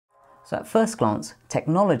So at first glance,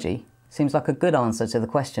 technology seems like a good answer to the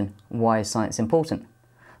question, why is science important?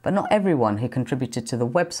 But not everyone who contributed to the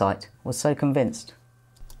website was so convinced.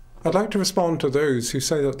 I'd like to respond to those who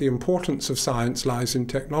say that the importance of science lies in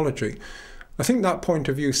technology. I think that point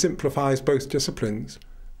of view simplifies both disciplines.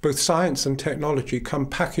 Both science and technology come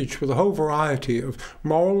packaged with a whole variety of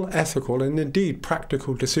moral, ethical and indeed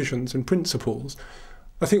practical decisions and principles.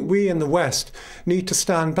 I think we in the West need to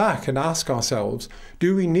stand back and ask ourselves,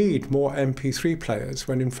 do we need more MP3 players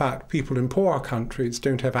when in fact people in poorer countries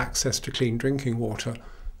don't have access to clean drinking water?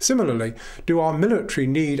 Similarly, do our military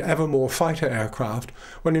need ever more fighter aircraft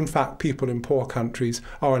when in fact people in poor countries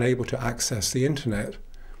are unable to access the internet?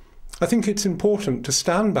 I think it's important to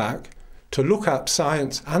stand back, to look at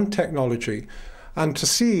science and technology and to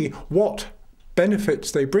see what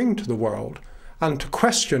benefits they bring to the world, and to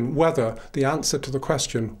question whether the answer to the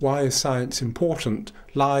question, why is science important,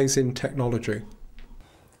 lies in technology.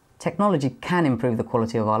 Technology can improve the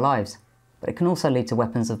quality of our lives, but it can also lead to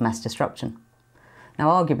weapons of mass destruction. Now,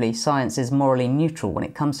 arguably, science is morally neutral when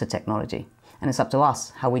it comes to technology, and it's up to us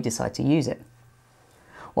how we decide to use it.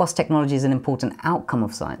 Whilst technology is an important outcome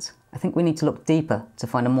of science, I think we need to look deeper to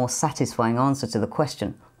find a more satisfying answer to the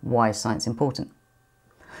question, why is science important?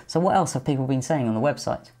 So what else have people been saying on the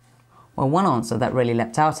website? Well, one answer that really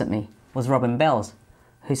leapt out at me was Robin Bell's,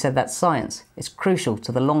 who said that science is crucial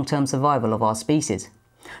to the long-term survival of our species.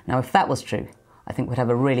 Now, if that was true, I think we'd have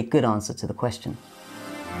a really good answer to the question.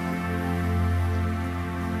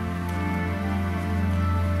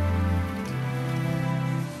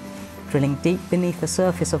 Drilling deep beneath the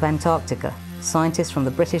surface of Antarctica, scientists from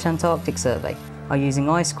the British Antarctic Survey are using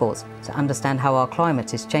ice cores to understand how our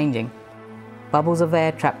climate is changing. Bubbles of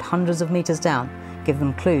air trapped hundreds of meters down give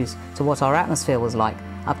them clues to what our atmosphere was like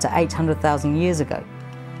up to 800,000 years ago.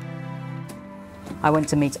 I went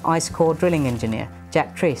to meet ice core drilling engineer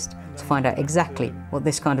Jack Trist to find out exactly what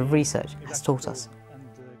this kind of research has taught us.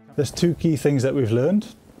 There's two key things that we've learned.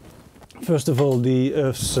 First of all, the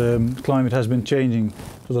Earth's climate has been changing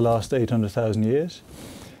for the last 800,000 years,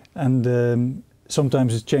 and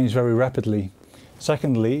sometimes it's changed very rapidly.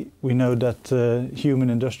 Secondly, we know that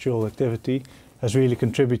human industrial activity has really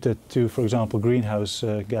contributed to, for example, greenhouse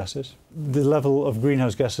gases. The level of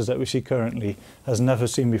greenhouse gases that we see currently has never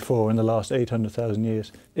seen before in the last 800,000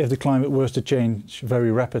 years. If the climate was to change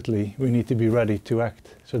very rapidly, we need to be ready to act.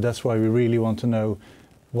 So that's why we really want to know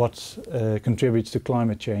what contributes to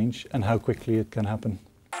climate change and how quickly it can happen.